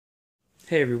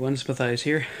Hey everyone, it's Matthias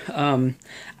here.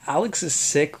 Alex is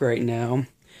sick right now,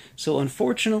 so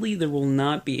unfortunately there will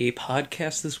not be a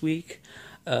podcast this week,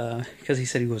 because he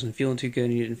said he wasn't feeling too good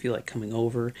and he didn't feel like coming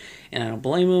over, and I don't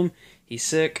blame him. He's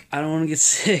sick. I don't want to get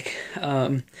sick,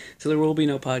 so there will be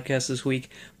no podcast this week,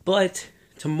 but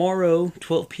tomorrow,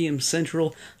 12 p.m.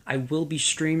 Central, I will be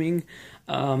streaming.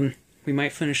 We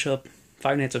might finish up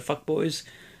Five Nights at Fuckboys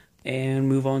and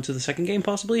move on to the second game,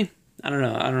 possibly. I don't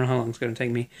know. I don't know how long it's going to take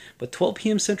me. But 12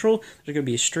 p.m. Central, there's going to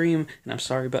be a stream, and I'm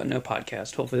sorry about no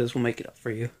podcast. Hopefully this will make it up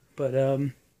for you. But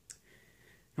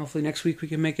hopefully next week we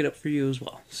can make it up for you as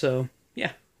well. So,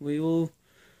 yeah,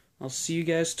 I'll see you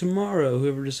guys tomorrow,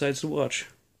 whoever decides to watch.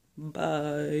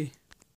 Bye.